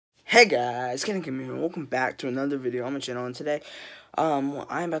Hey guys, Kenny Kim here. Welcome back to another video on my channel. And today, I'm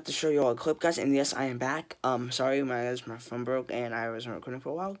about to show you all a clip, guys. And yes, I am back. Sorry, my phone broke and I wasn't recording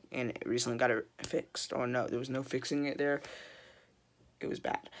for a while, and it recently got it fixed. Or no, there was no fixing it there. It was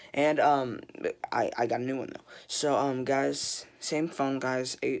bad, and I got a new one though. So guys, same phone,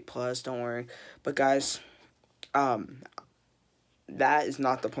 guys, 8 Plus. Don't worry, but guys, that is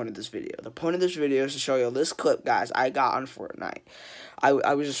not the point of this video. The point of this video is to show you this clip, guys, I got on Fortnite.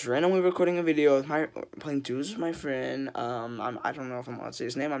 I was just randomly recording a video with playing duos with my friend. I don't know if I'm allowed to say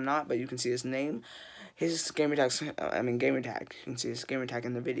his name. I'm not, but you can see his name. His gamertag, gamertag. You can see his gamertag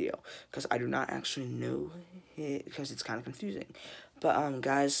in the video, because I do not actually know it, because it's kind of confusing. But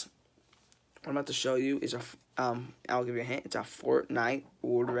guys, what I'm about to show you is I'll give you a hint. It's a Fortnite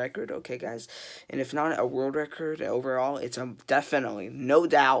world record, okay, guys? And if not a world record overall, it's definitely, no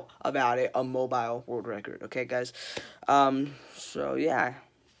doubt about it, a mobile world record, okay, guys? So, yeah.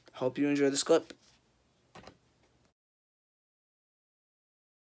 Hope you enjoy this clip.